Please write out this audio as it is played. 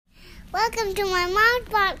Welcome to my mom's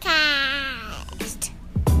podcast.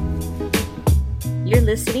 You're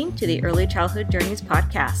listening to the Early Childhood Journeys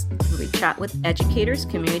podcast, where we chat with educators,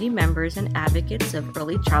 community members, and advocates of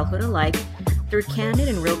early childhood alike through candid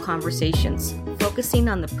and real conversations, focusing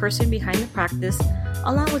on the person behind the practice,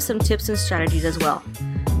 along with some tips and strategies as well.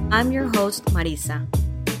 I'm your host, Marisa.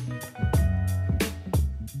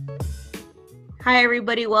 Hi,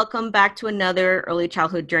 everybody. Welcome back to another Early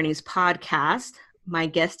Childhood Journeys podcast. My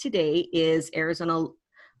guest today is Arizona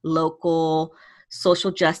local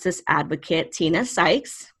social justice advocate, Tina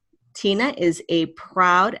Sykes. Tina is a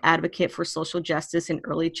proud advocate for social justice in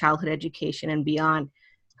early childhood education and beyond.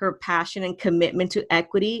 Her passion and commitment to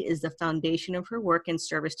equity is the foundation of her work and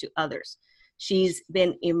service to others. She's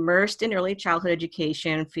been immersed in early childhood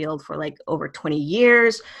education field for over 20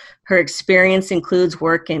 years. Her experience includes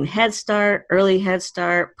work in Head Start, early Head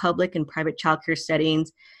Start, public and private childcare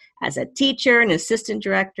settings as a teacher, an assistant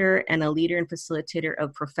director, and a leader and facilitator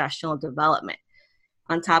of professional development.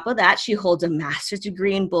 On top of that, she holds a master's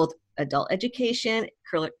degree in both adult education,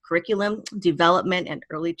 curriculum development, and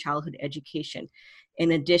early childhood education,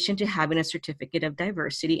 in addition to having a certificate of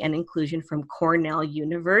diversity and inclusion from Cornell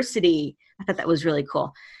University. I thought that was really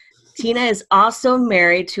cool. Tina is also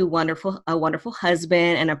married to a wonderful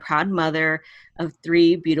husband and a proud mother of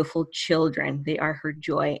 3 beautiful children. They are her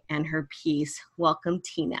joy and her peace. Welcome,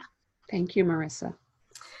 Tina. Thank you, Marisa.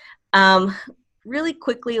 Really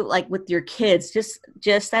quickly, with your kids,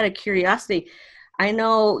 just out of curiosity, I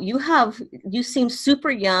know you seem super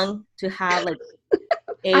young to have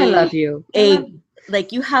I love you.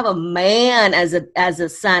 You have a man as a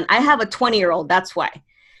son. I have a 20-year-old. That's why.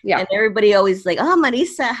 Yeah. And everybody always oh,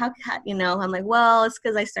 Marisa, how I'm like, well, it's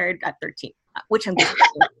because I started at 13, which I'm just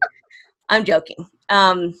I'm joking.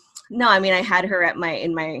 No, I mean, I had her in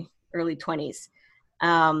my early 20s.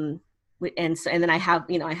 And then I have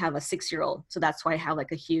a 6-year-old. So that's why I have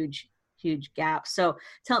a huge gap. So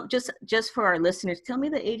just for our listeners, tell me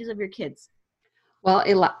the ages of your kids.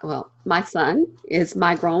 Well, my son is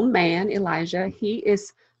my grown man, Elijah. He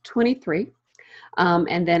is 23.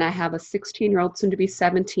 And then I have a 16-year-old, soon to be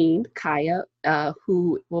 17, Kaya,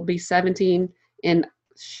 who will be 17 in,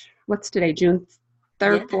 what's today, June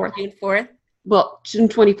 3rd, 4th? June 4th? Well, June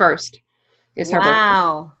 21st is her birthday.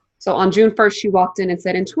 Wow. So on June 1st, she walked in and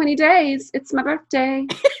said, in 20 days, it's my birthday.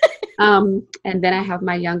 And then I have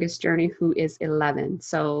my youngest, Journey, who is 11.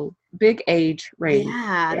 So big age range.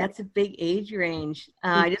 Yeah, that's a big age range.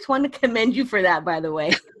 I just wanted to commend you for that, by the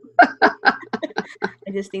way.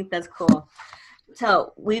 I just think that's cool.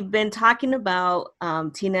 So we've been talking about,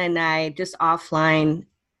 Tina and I, just offline,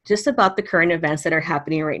 just about the current events that are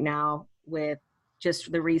happening right now with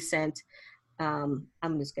just the recent, I'm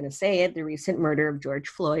just going to say it, the recent murder of George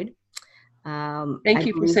Floyd. Thank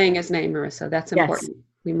you for saying his name, Marisa. That's important. Yes.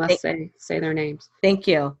 We must say their names. Thank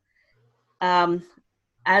you.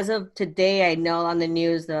 As of today, I know on the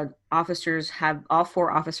news, all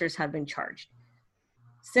 4 officers have been charged.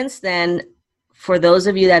 Since then, for those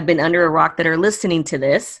of you that have been under a rock that are listening to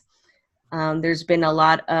this, there's been a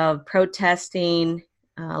lot of protesting,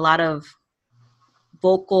 a lot of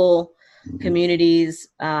vocal communities,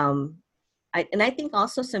 and I think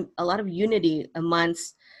also a lot of unity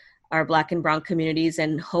amongst our Black and Brown communities,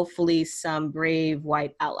 and hopefully some brave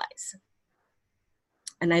white allies.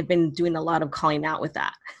 And I've been doing a lot of calling out with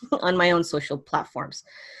that on my own social platforms.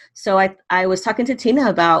 So I was talking to Tina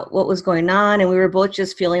about what was going on, and we were both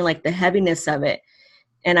just feeling the heaviness of it.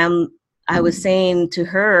 And I was saying to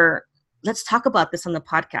her, let's talk about this on the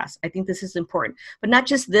podcast. I think this is important, but not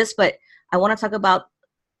just this, but I want to talk about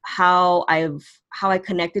how I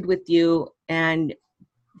connected with you and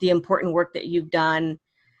the important work that you've done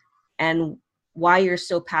and why you're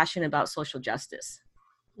so passionate about social justice.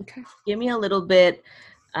 Okay. Give me a little bit,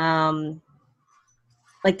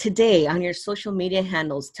 today on your social media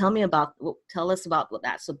handles, tell us about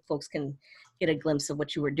that so folks can get a glimpse of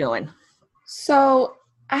what you were doing. So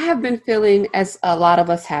I have been feeling, as a lot of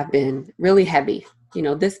us have been, really heavy.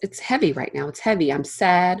 It's heavy right now. It's heavy. I'm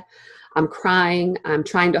sad. I'm crying. I'm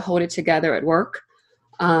trying to hold it together at work.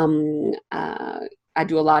 I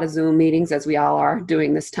do a lot of Zoom meetings, as we all are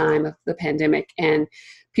doing this time of the pandemic, and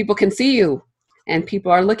people can see you and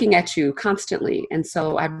people are looking at you constantly. And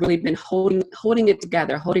so I've really been holding it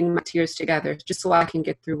together, holding my tears together just so I can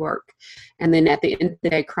get through work. And then at the end of the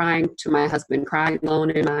day, crying to my husband, crying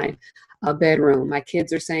alone in my bedroom. My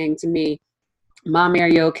kids are saying to me, Mommy, are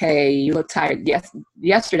you okay? You look tired.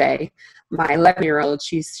 Yesterday, my 11-year-old,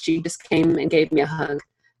 she just came and gave me a hug.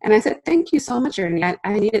 And I said, thank you so much, Ernie. I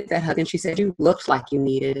needed that hug. And she said, you looked like you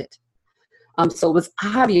needed it. So it was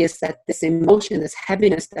obvious that this emotion, this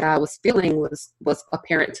heaviness that I was feeling was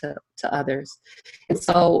apparent to others. And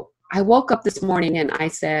so I woke up this morning and I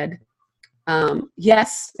said,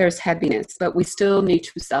 yes, there's heaviness, but we still need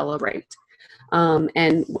to celebrate. And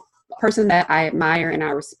a person that I admire and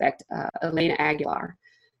I respect, Elena Aguilar,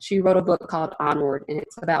 she wrote a book called Onward, and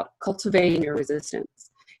it's about cultivating your resistance.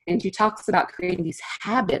 And she talks about creating these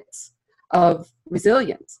habits of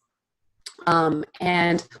resilience.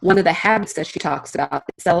 And one of the habits that she talks about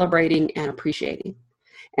is celebrating and appreciating.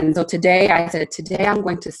 And so today I said, today I'm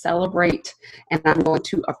going to celebrate and I'm going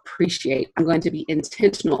to appreciate. I'm going to be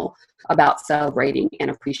intentional about celebrating and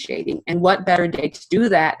appreciating. And what better day to do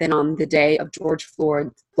that than on the day of George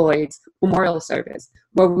Floyd's memorial service,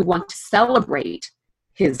 where we want to celebrate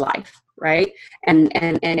his life, right? And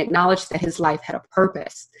acknowledge that his life had a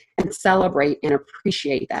purpose, and celebrate and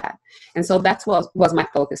appreciate that. And so that's what was my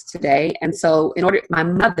focus today. And so my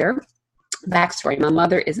mother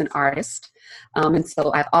is an artist. And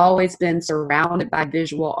so I've always been surrounded by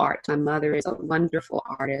visual art. My mother is a wonderful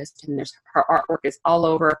artist, and her artwork is all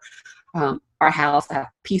over our house. I have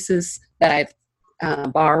pieces that I've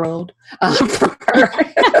borrowed from her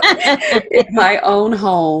in my own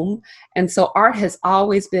home. And so art has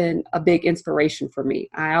always been a big inspiration for me.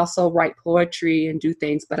 I also write poetry and do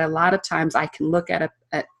things, but a lot of times I can look at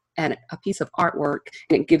a piece of artwork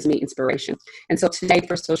and it gives me inspiration. And so today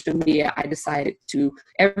for social media, I decided to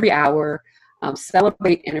every hour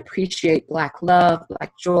celebrate and appreciate Black love,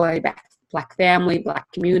 Black joy, Black family,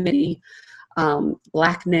 Black community,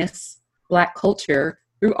 Blackness, Black culture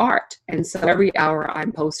through art. And so every hour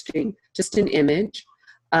I'm posting just an image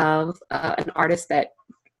of an artist that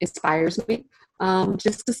inspires me,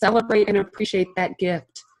 just to celebrate and appreciate that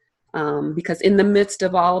gift. Because in the midst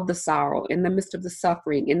of all of the sorrow, in the midst of the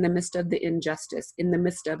suffering, in the midst of the injustice, in the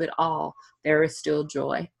midst of it all, there is still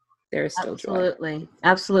joy. There is still joy.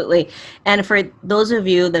 Absolutely. And for those of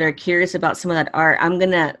you that are curious about some of that art, I'm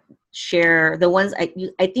going to share the ones I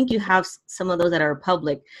think you have some of those that are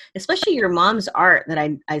public, especially your mom's art that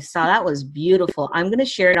I saw. That was beautiful. I'm going to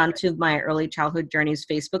share it onto my Early Childhood Journeys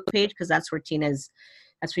Facebook page, because that's where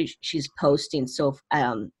she's posting. So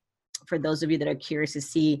for those of you that are curious to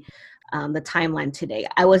see the timeline today,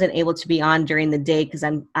 I wasn't able to be on during the day because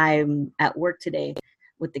I'm at work today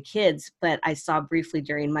with the kids, but I saw briefly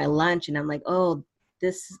during my lunch, and I'm like, oh,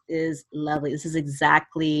 this is lovely. This is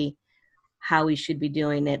exactly how we should be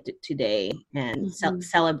doing it today, and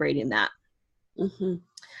celebrating that. Mm-hmm.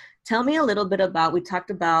 Tell me a little bit about, we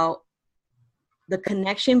talked about the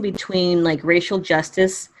connection between like racial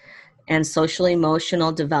justice and social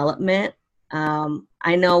emotional development.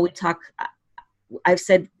 I know I've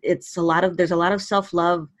said there's a lot of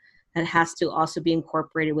self-love that has to also be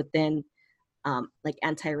incorporated within like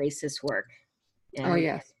anti-racist work. Oh,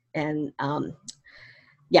 yes. And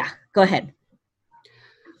yeah, go ahead.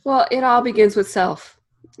 Well, it all begins with self,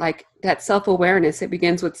 like that self-awareness. It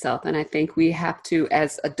begins with self. And I think we have to,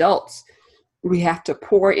 as adults, we have to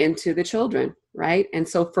pour into the children, right? And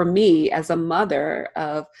so for me, as a mother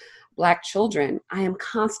of Black children, I am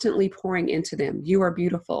constantly pouring into them. You are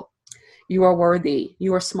beautiful. You are worthy.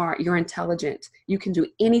 You are smart. You're intelligent. You can do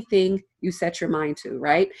anything you set your mind to,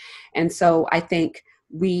 right? And so I think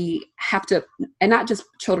we have to, and not just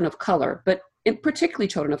children of color, but particularly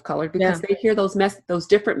children of color, because they hear those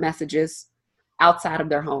different messages outside of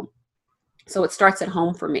their home. So it starts at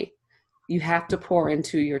home for me. You have to pour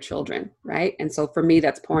into your children, right? And so for me,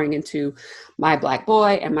 that's pouring into my Black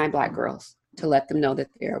boy and my Black girls to let them know that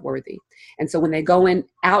they're worthy. And so when they go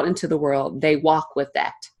out into the world, they walk with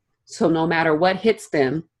that. So no matter what hits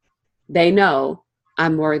them, they know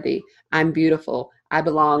I'm worthy, I'm beautiful, I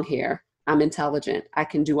belong here, I'm intelligent, I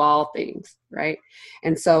can do all things, right?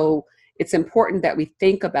 And so it's important that we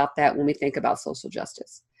think about that when we think about social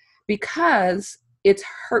justice, because it's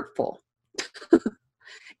hurtful.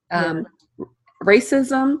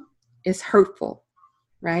 Racism is hurtful,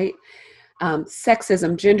 right?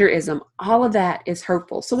 Sexism, genderism, all of that is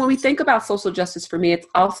hurtful. So when we think about social justice, for me, it's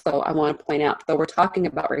also, I want to point out, though we're talking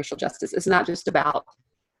about racial justice, it's not just about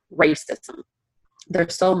racism.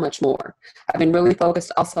 There's so much more. I've been really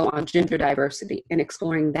focused also on gender diversity and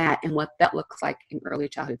exploring that and what that looks like in early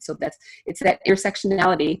childhood. So it's that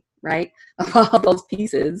intersectionality, right, of all those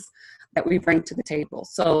pieces that we bring to the table.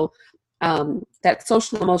 So that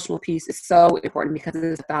social emotional piece is so important because it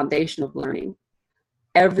is the foundation of learning.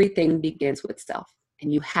 Everything begins with self,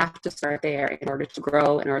 and you have to start there in order to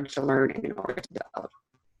grow, in order to learn, and in order to develop.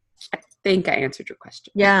 I think I answered your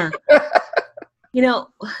question. Yeah. You know,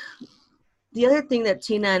 the other thing that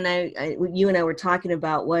Tina and you and I were talking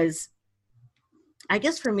about was, I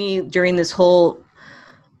guess for me during this whole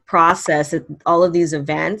process, all of these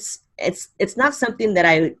events, it's not something that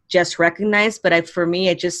I just recognized, but for me,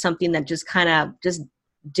 it's just something that just kind of just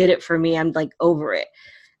did it for me. I'm like over it.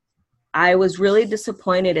 I was really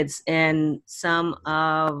disappointed in some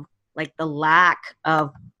of like the lack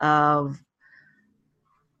of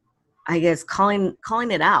I guess calling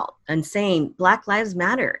it out and saying Black Lives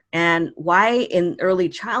Matter. And why in early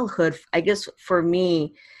childhood, I guess for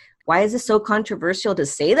me, why is it so controversial to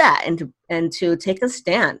say that and to take a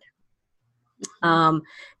stand?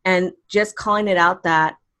 And just calling it out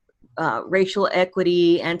that racial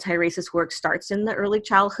equity, anti-racist work starts in the early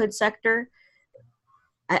childhood sector.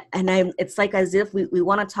 It's like as if we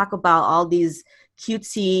want to talk about all these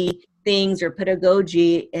cutesy things or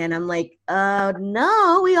pedagogy, and I'm like,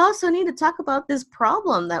 no, we also need to talk about this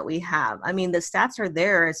problem that we have. I mean, the stats are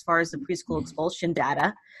there as far as the preschool expulsion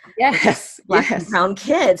data. Yes, Black and brown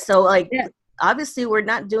kids. So like, obviously we're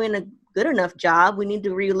not doing a good enough job. We need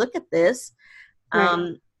to relook at this.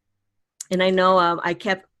 Right. And I know I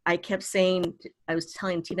kept saying, I was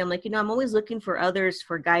telling Tina, I'm like, I'm always looking for others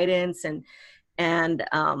for guidance and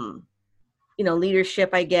leadership,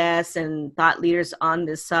 I guess, and thought leaders on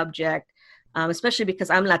this subject, especially because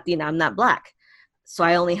I'm Latina, I'm not Black. So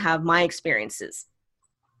I only have my experiences.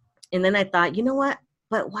 And then I thought, you know what?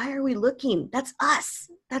 But why are we looking? That's us.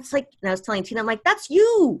 That's like, and I was telling Tina, I'm like, that's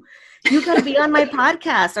you. You got to be on my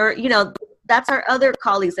podcast. Or, that's our other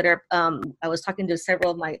colleagues that are, I was talking to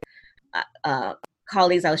several of my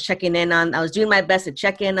colleagues I was checking in on. I was doing my best to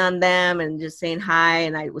check in on them and just saying hi.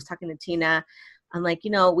 And I was talking to Tina. I'm like,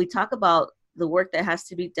 we talk about the work that has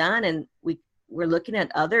to be done, and we're looking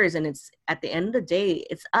at others, and it's at the end of the day,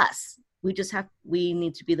 it's us. We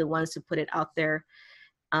need to be the ones to put it out there,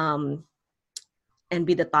 and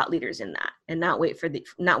be the thought leaders in that, and not wait for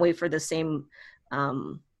the same.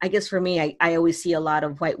 I guess for me, I always see a lot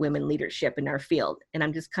of white women leadership in our field, and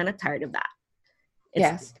I'm just kind of tired of that.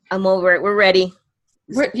 Yes, I'm over it. We're ready.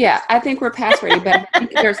 I think we're past ready, but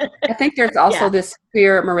I think there's also this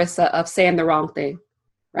fear, Marissa, of saying the wrong thing,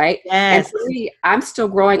 right? Yes. And for me, I'm still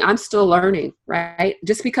growing. I'm still learning, right?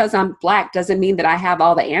 Just because I'm Black doesn't mean that I have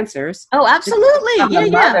all the answers. Oh, absolutely. I'm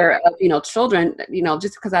a mother of, children,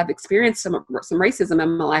 just because I've experienced some racism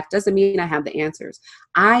in my life doesn't mean I have the answers.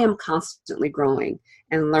 I am constantly growing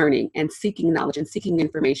and learning and seeking knowledge and seeking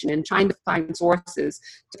information and trying to find sources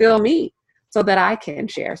to fill me, so that I can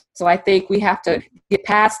share. So I think we have to get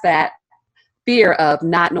past that fear of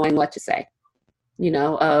not knowing what to say,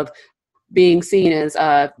 of being seen as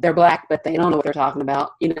they're Black, but they don't know what they're talking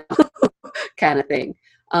about, kind of thing.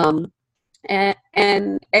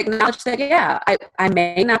 And acknowledge that, I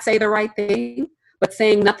may not say the right thing, but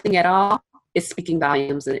saying nothing at all is speaking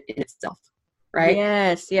volumes in itself, right?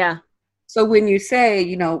 Yes, yeah. So when you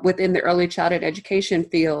say, within the early childhood education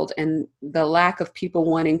field and the lack of people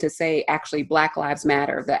wanting to say actually Black Lives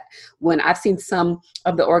Matter, that when I've seen some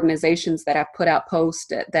of the organizations that have put out posts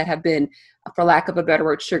that have been, for lack of a better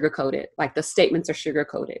word, sugar-coated, like the statements are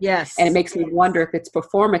sugar-coated. Yes. And it makes me wonder if it's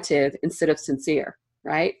performative instead of sincere,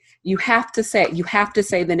 right? You have to say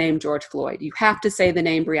the name George Floyd. You have to say the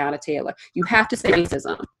name Breonna Taylor. You have to say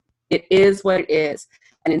racism. It is what it is.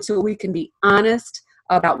 And until we can be honest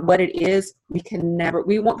about what it is, we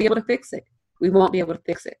won't be able to fix it. We won't be able to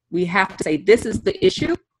fix it. We have to say, this is the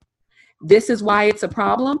issue. This is why it's a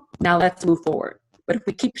problem. Now let's move forward. But if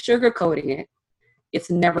we keep sugarcoating it,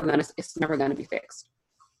 it's never gonna be fixed.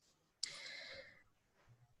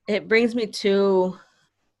 It brings me to,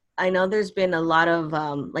 I know there's been a lot of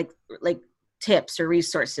like tips or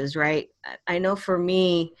resources, right? I know for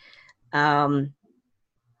me,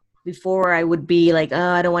 before I would be like,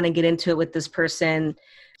 oh, I don't want to get into it with this person.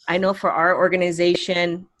 I know for our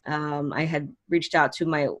organization, I had reached out to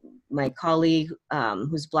my colleague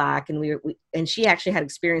who's Black, and and she actually had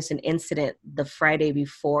experienced an incident the Friday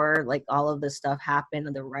before, like all of this stuff happened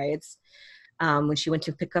and the riots, when she went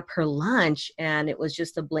to pick up her lunch, and it was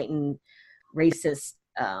just a blatant racist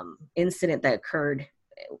incident that occurred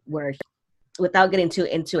where, without getting too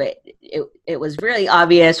into it, it was really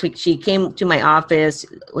obvious. She came to my office,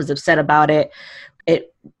 was upset about it.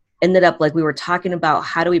 It ended up like we were talking about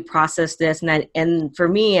how do we process this, and for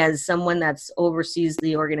me, as someone that's oversees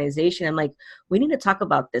the organization, I'm like, we need to talk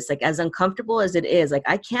about this. Like, as uncomfortable as it is,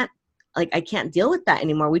 I can't deal with that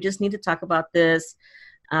anymore. We just need to talk about this.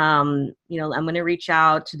 I'm going to reach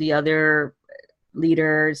out to the other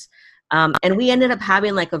leaders, and we ended up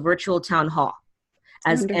having like a virtual town hall,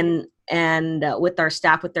 and with our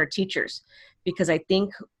staff, with our teachers, because I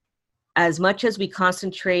think as much as we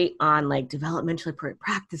concentrate on like developmental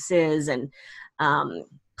practices and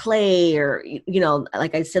play or,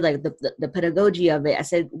 like I said, like the pedagogy of it. I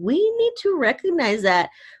said, we need to recognize that,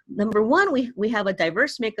 number one, we have a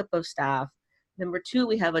diverse makeup of staff. Number two,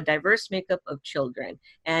 we have a diverse makeup of children.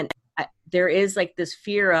 And there is like this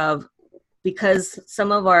fear of, because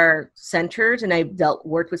some of our centers, and I've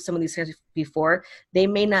worked with some of these centers before, they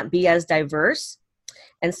may not be as diverse.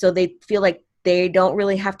 And so they feel like they don't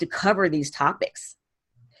really have to cover these topics.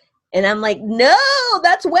 And I'm like, no,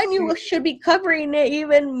 that's when you should be covering it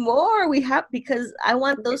even more. Because I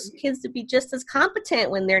want those kids to be just as competent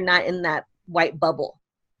when they're not in that white bubble.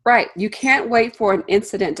 Right. You can't wait for an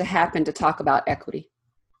incident to happen to talk about equity.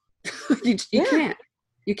 You can't.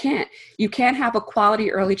 You can't. You can't have a quality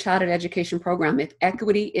early childhood education program if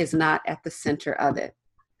equity is not at the center of it.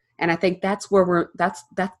 And I think that's where that's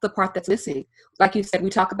the part that's missing. Like you said, we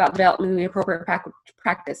talk about developmentally appropriate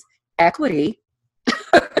practice. Equity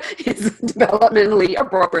is developmentally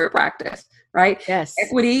appropriate practice, right? Yes.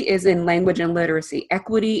 Equity is in language and literacy.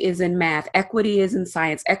 Equity is in math. Equity is in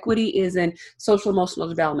science. Equity is in social emotional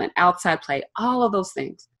development, outside play, all of those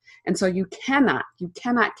things. And so you cannot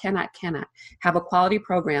have a quality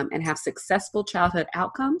program and have successful childhood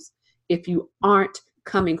outcomes if you aren't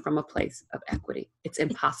coming from a place of equity. It's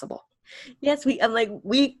impossible. Yes, we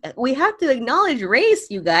have to acknowledge race,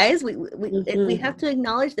 you guys. We have to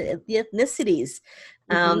acknowledge the ethnicities.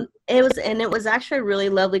 It was actually a really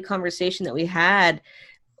lovely conversation that we had.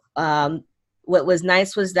 What was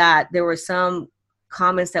nice was that there were some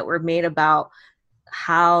comments that were made about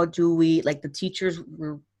how do we, like, the teachers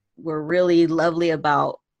were really lovely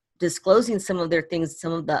about disclosing some of their things,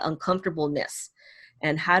 some of the uncomfortableness,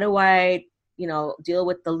 and how do I deal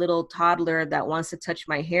with the little toddler that wants to touch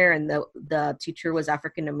my hair, and the teacher was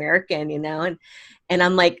African American, and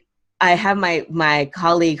I'm like, I have my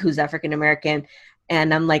colleague who's African American,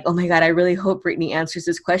 and I'm like, oh my God, I really hope Brittany answers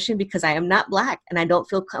this question because I am not Black and I don't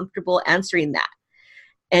feel comfortable answering that.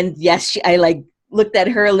 And yes, I like looked at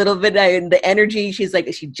her a little bit, and the energy,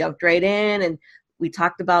 she jumped right in, and we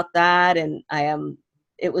talked about that, and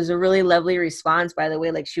it was a really lovely response, by the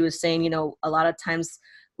way. Like she was saying, a lot of times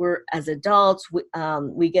we're, as adults,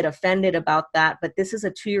 we get offended about that, but this is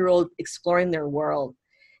a 2-year-old exploring their world.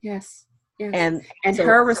 Yes. And so,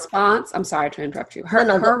 her response, I'm sorry to interrupt you.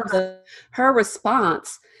 Her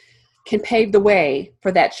response can pave the way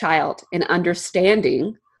for that child in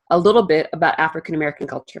understanding a little bit about African American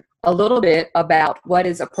culture, a little bit about what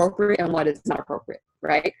is appropriate and what is not appropriate,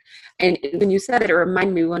 right? And when you said it, it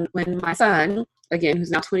reminded me when my son, again, who's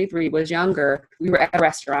now 23, was younger, we were at a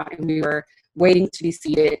restaurant and we were waiting to be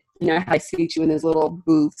seated. You know how I seat you in those little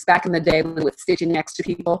booths back in the day when we would sit you next to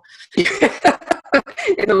people in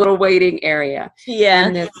the little waiting area. Yeah.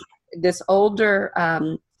 And this older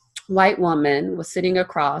white woman was sitting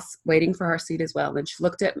across waiting for her seat as well. And she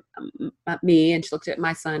looked at me and she looked at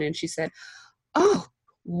my son and she said, "Oh,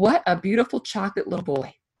 what a beautiful chocolate little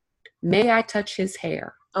boy. May I touch his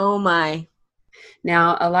hair?" Oh my.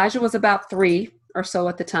 Now, Elijah was about 3 or so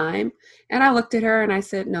at the time. And I looked at her and I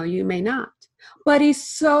said, "No, you may not. But he's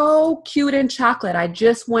so cute and chocolate. I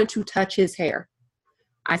just want to touch his hair."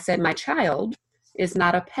 I said, "My child is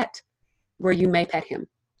not a pet where you may pet him.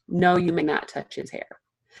 No, you may not touch his hair."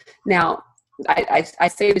 Now, I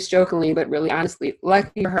say this jokingly, but really honestly,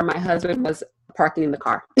 lucky for her, my husband was parking in the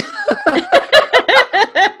car.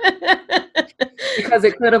 Because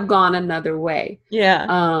it could have gone another way.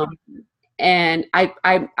 Yeah. And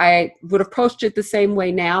I would have approached it the same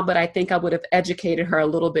way now, but I think I would have educated her a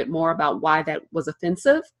little bit more about why that was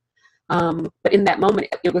offensive. But in that moment,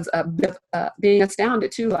 it was a bit being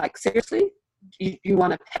astounded too. Like, seriously, you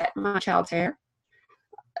want to pet my child's hair?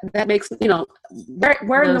 That makes,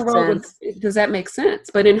 where in the world does that make sense?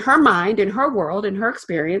 But in her mind, in her world, in her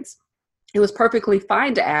experience, it was perfectly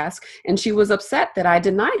fine to ask. And she was upset that I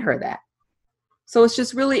denied her that. So it's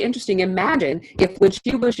just really interesting. Imagine if when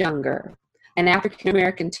she was younger, an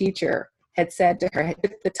African-American teacher had said to her at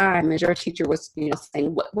the time, as your teacher was,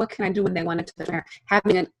 saying, what can I do when they wanted to touch her?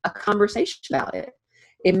 Having a conversation about it.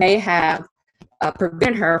 It may have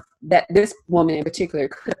prevented her, that this woman in particular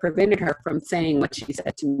could have prevented her from saying what she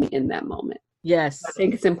said to me in that moment. Yes. I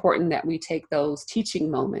think it's important that we take those teaching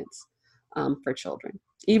moments for children,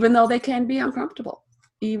 even though they can be uncomfortable,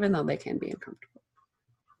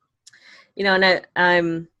 And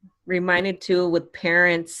I'm reminded too with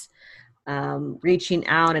parents reaching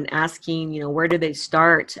out and asking, where do they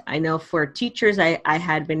start? I know for teachers, I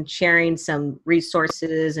had been sharing some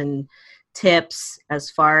resources and tips as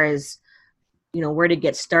far as, where to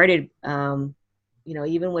get started.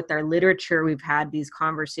 Even with our literature, we've had these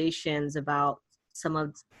conversations about some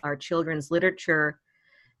of our children's literature.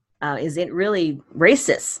 Is it really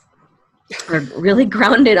racist? are really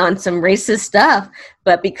grounded on some racist stuff,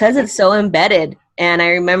 but because it's so embedded. And I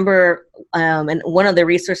remember, and one of the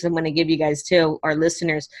resources I'm going to give you guys too, our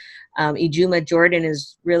listeners, Ijuma Jordan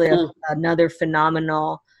is really another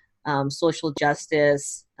phenomenal social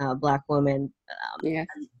justice Black woman. Yeah.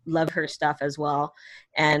 Love her stuff as well.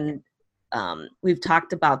 And we've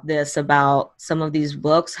talked about this, about some of these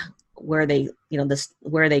books, where they,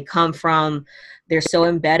 where they come from. They're so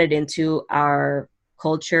embedded into our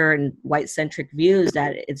culture and white centric views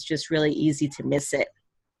that it's just really easy to miss it.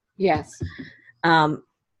 Yes.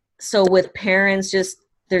 So with parents,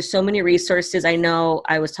 there's so many resources. I know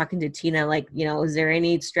I was talking to Tina, like, is there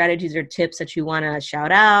any strategies or tips that you want to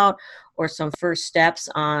shout out, or some first steps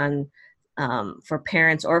on for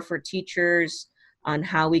parents or for teachers on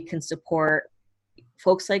how we can support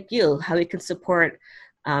folks like you, how we can support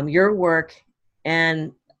your work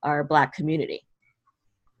and our Black community?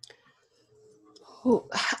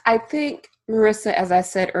 I think, Marissa, as I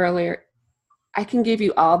said earlier, I can give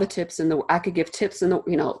you all the tips I could give tips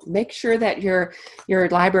make sure that your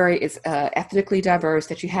library is ethnically diverse,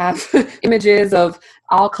 that you have images of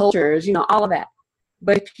all cultures, all of that.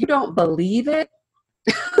 But if you don't believe it,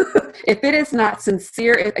 if it is not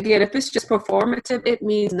sincere, if it's just performative, it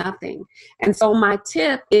means nothing. And so my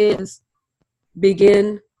tip is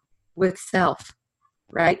begin with self,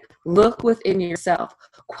 right? Look within yourself,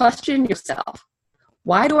 question yourself.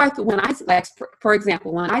 Why do for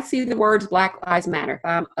example, when I see the words Black Lives Matter, if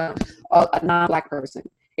I'm a non-Black person,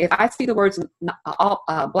 if I see the words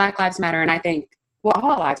Black Lives Matter and I think, well,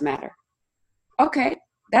 all lives matter. Okay,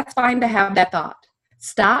 that's fine to have that thought.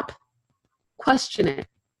 Stop, question it.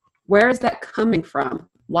 Where is that coming from?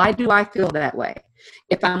 Why do I feel that way?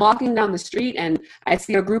 If I'm walking down the street and I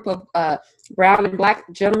see a group of brown and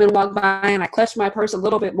Black gentlemen walk by and I clutch my purse a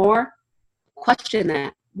little bit more, question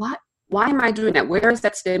that. Why am I doing that? Where is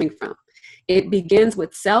that stemming from? It begins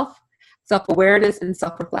with self-awareness and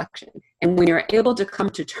self-reflection. And when you're able to come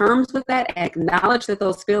to terms with that and acknowledge that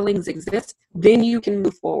those feelings exist, then you can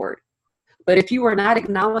move forward. But if you are not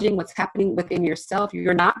acknowledging what's happening within yourself,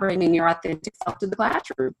 you're not bringing your authentic self to the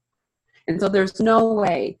classroom. And so there's no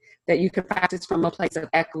way that you can practice from a place of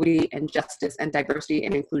equity and justice and diversity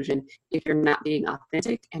and inclusion if you're not being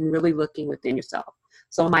authentic and really looking within yourself.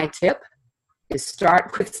 So my tip is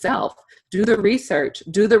start with self. Do the research,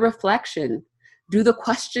 do the reflection, do the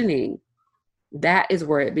questioning. That is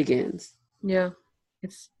where it begins. Yeah.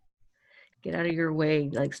 It's get out of your way,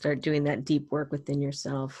 like start doing that deep work within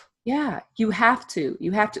yourself. Yeah, you have to.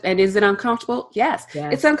 And is it uncomfortable? Yes.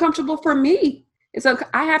 It's uncomfortable for me.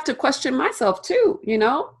 I have to question myself too,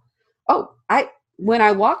 when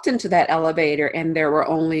I walked into that elevator and there were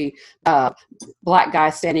only Black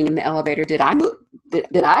guys standing in the elevator, did I move?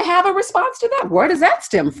 Did I have a response to that? Where does that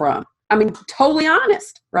stem from? I mean, totally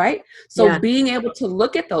honest, right? So being able to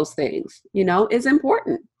look at those things, is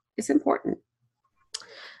important. It's important.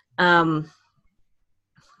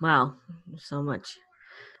 Wow. So much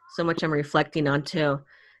I'm reflecting on too.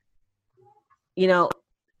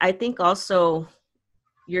 I think also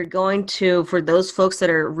you're going to, for those folks that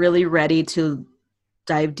are really ready to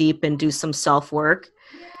dive deep and do some self-work,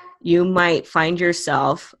 you might find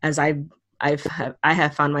yourself, as I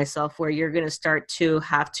have found myself, where you're going to start to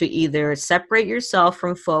have to either separate yourself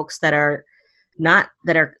from folks that are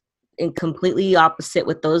in completely opposite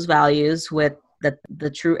with those values, with the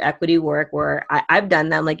true equity work, where I've done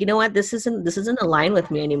that. I'm like, you know what, this isn't aligned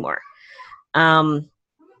with me anymore.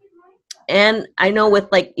 And I know with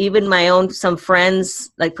like even my own, some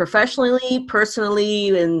friends, like professionally,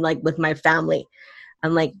 personally, and like with my family,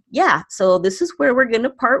 I'm like, yeah, so this is where we're going to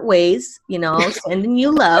part ways, sending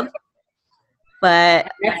you love. But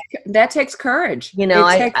that takes courge. It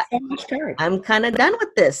takes so much courage. I'm kind of done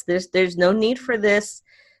with this. There's no need for this,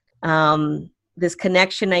 this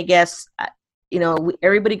connection, I guess.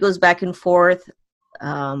 Everybody goes back and forth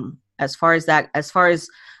as far as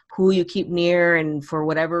who you keep near and for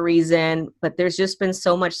whatever reason. But there's just been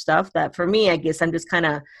so much stuff that for me, I guess I'm just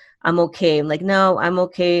I'm okay. I'm like, no, I'm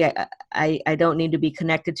okay. I don't need to be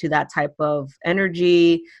connected to that type of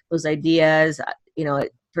energy, those ideas.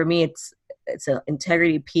 For me, it's an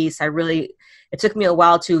integrity piece. It took me a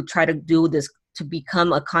while to try to do this, to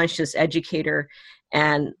become a conscious educator.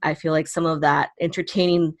 And I feel like some of that,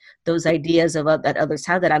 entertaining those ideas that others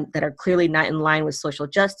have that are clearly not in line with social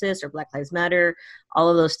justice or Black Lives Matter, all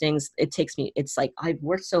of those things, it's like, I've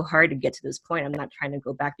worked so hard to get to this point. I'm not trying to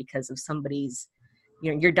go back because of somebody's,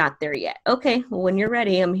 you're not there yet. Okay, well, when you're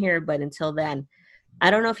ready, I'm here. But until then,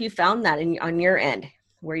 I don't know if you found that on your end,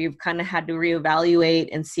 where you've kind of had to reevaluate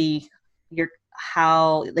and see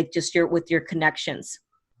with your connections.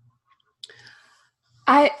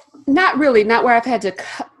 Not really, not where I've had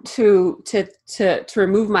to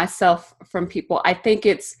remove myself from people. I think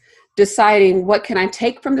it's deciding what can I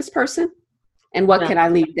take from this person and what can I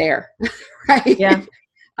leave there, right? Yeah.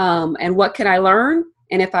 And what can I learn?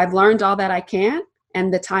 And if I've learned all that I can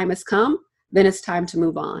and the time has come, then it's time to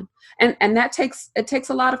move on. And that takes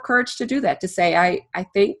a lot of courage to do that, to say, I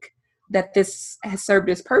think that this has served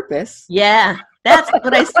its purpose. Yeah. That's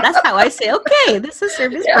how I say, okay, this has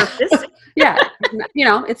served its purpose. Yeah.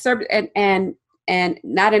 It's served and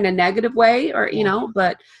not in a negative way or,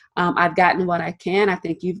 but I've gotten what I can. I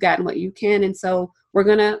think you've gotten what you can. And so we're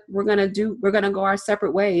going to go our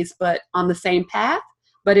separate ways, but on the same path,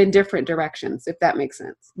 but in different directions, if that makes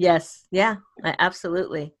sense. Yes. Yeah,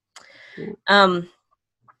 absolutely. I'm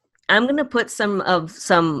going to put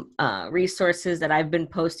some resources that I've been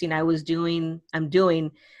posting. I'm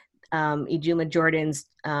doing Ijuma Jordan's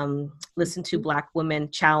Listen to Black Women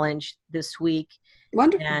Challenge this week.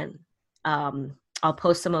 Wonderful. And I'll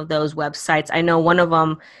post some of those websites. I know one of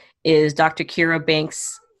them is Dr. Kira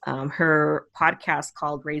Banks, her podcast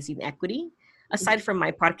called Raising Equity. Aside from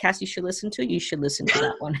my podcast you should listen to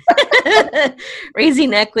that one.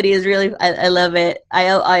 Raising Equity is really, I love it.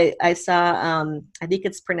 I saw, I think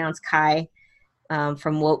it's pronounced Kai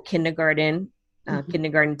from Woke Kindergarten,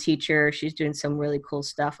 kindergarten teacher. She's doing some really cool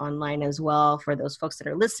stuff online as well for those folks that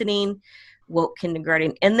are listening. Woke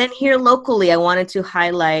Kindergarten. And then here locally, I wanted to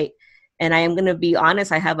highlight, and I am going to be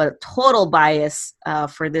honest, I have a total bias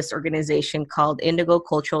for this organization called Indigo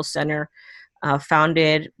Cultural Center,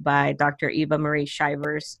 founded by Dr. Eva Marie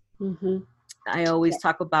Shivers. Mm-hmm. I always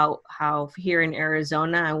talk about how here in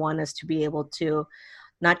Arizona, I want us to be able to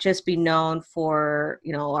not just be known for,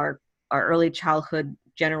 our early childhood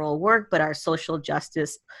general work, but our social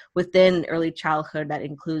justice within early childhood that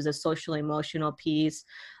includes a social emotional piece,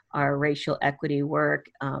 our racial equity work,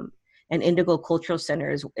 and Indigo Cultural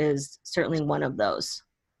Center is certainly one of those.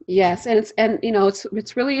 Yes, and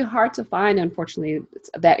it's really hard to find, unfortunately,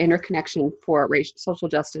 that interconnection for social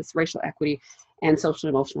justice, racial equity, and social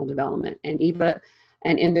emotional development. And Eva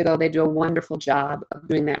and Indigo, they do a wonderful job of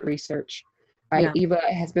doing that research. Right? Yeah. Eva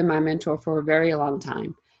has been my mentor for a very long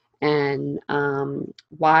time, and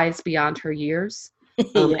wise beyond her years,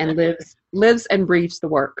 and lives and breathes the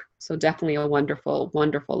work. So definitely a wonderful,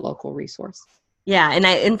 wonderful local resource. Yeah,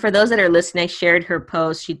 and for those that are listening, I shared her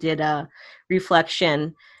post. She did a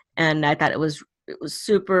reflection, and I thought it was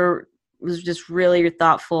just really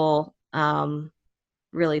thoughtful,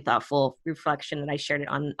 reflection, and I shared it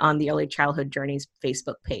on the Early Childhood Journeys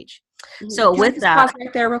Facebook page. So with that, pause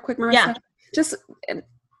right there real quick, Marissa. Yeah. Just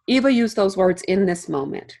Eva used those words, in this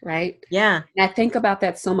moment, right? Yeah. And I think about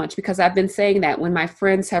that so much because I've been saying that when my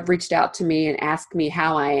friends have reached out to me and asked me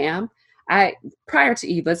how I am, prior to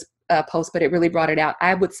Eva's post, but it really brought it out.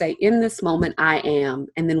 I would say, in this moment, I am.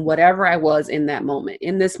 And then whatever I was in that moment.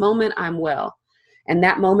 In this moment, I'm well. And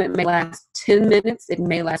that moment may last 10 minutes. It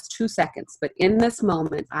may last 2 seconds. But in this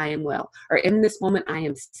moment, I am well. Or in this moment, I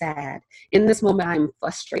am sad. In this moment, I am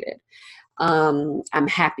frustrated. I'm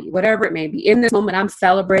happy. Whatever it may be. In this moment, I'm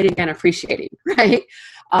celebrating and appreciating. Right?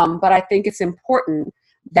 But I think it's important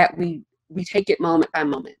that we take it moment by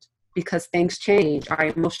moment. Because things change. Our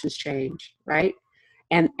emotions change. Right?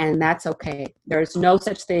 And that's okay. There's no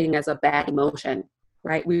such thing as a bad emotion,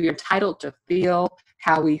 right? We're entitled to feel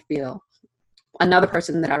how we feel. Another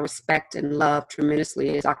person that I respect and love tremendously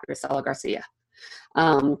is Dr. Estela Garcia.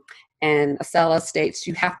 And Estela states,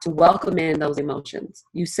 you have to welcome in those emotions.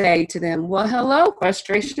 You say to them, well, hello,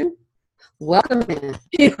 frustration. Welcome in.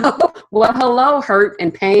 Well, hello, hurt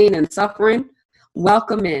and pain and suffering.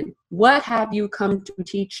 Welcome in. What have you come to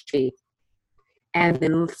teach me? And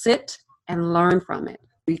then sit and learn from it.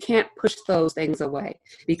 We can't push those things away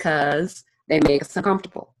because they make us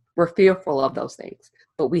uncomfortable. We're fearful of those things,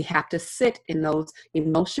 but we have to sit in those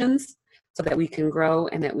emotions so that we can grow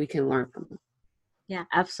and that we can learn from them. Yeah,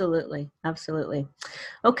 absolutely. Absolutely.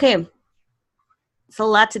 Okay. It's a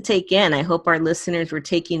lot to take in. I hope our listeners were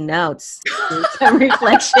taking notes. Some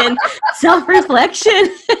reflection,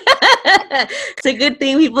 self-reflection. It's a good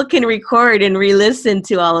thing people can record and re-listen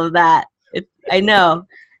to all of that. I know.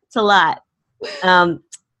 It's a lot.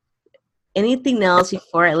 Anything else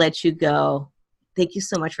before I let you go? Thank you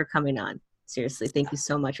so much for coming on. Seriously, thank you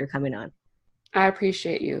so much for coming on. I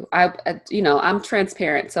appreciate you. I'm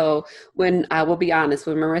transparent. So when I will be honest,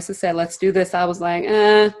 when Marissa said, let's do this, I was like,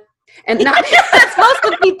 and not that's most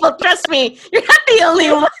of the people. Trust me, you're not the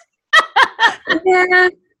only one. Yeah.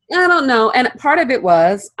 I don't know. And part of it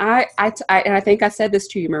was and I think I said this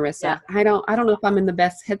to you, Marissa. Yeah. I don't know if I'm in the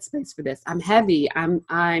best headspace for this. I'm heavy.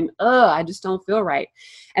 I just don't feel right.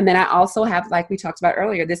 And then I also have, like we talked about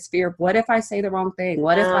earlier, this fear of what if I say the wrong thing?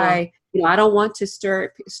 What if I don't want to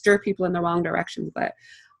stir people in the wrong direction. But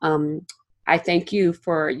I thank you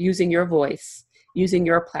for using your voice, using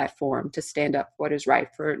your platform to stand up for what is right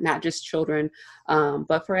for not just children,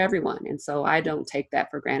 but for everyone. And so I don't take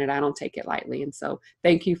that for granted. I don't take it lightly. And so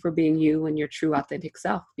thank you for being you and your true, authentic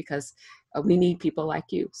self, because we need people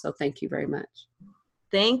like you. So thank you very much.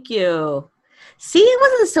 Thank you. See, it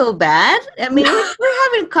wasn't so bad. I mean, we're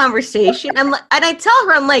having a conversation. And I tell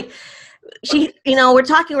her, I'm like,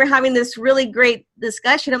 we're having this really great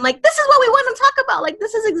discussion. I'm like, this is what we want to talk about. Like,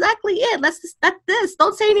 this is exactly it. That's this.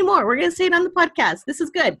 Don't say anymore. We're going to say it on the podcast. This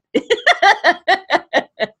is good.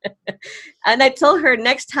 And I told her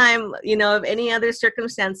next time, of any other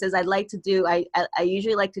circumstances, I'd like to do, I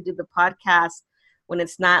usually like to do the podcast when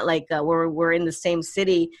it's not like we're in the same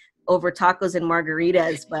city over tacos and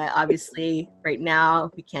margaritas. But obviously right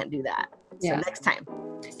now we can't do that. So next time.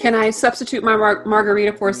 Can I substitute my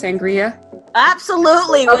margarita for sangria?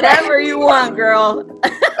 Absolutely. Okay. Whatever you want, girl.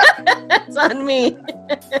 It's on me.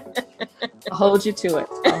 I'll hold you to it.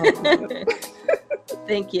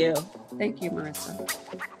 Thank you. Thank you,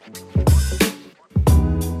 Marissa.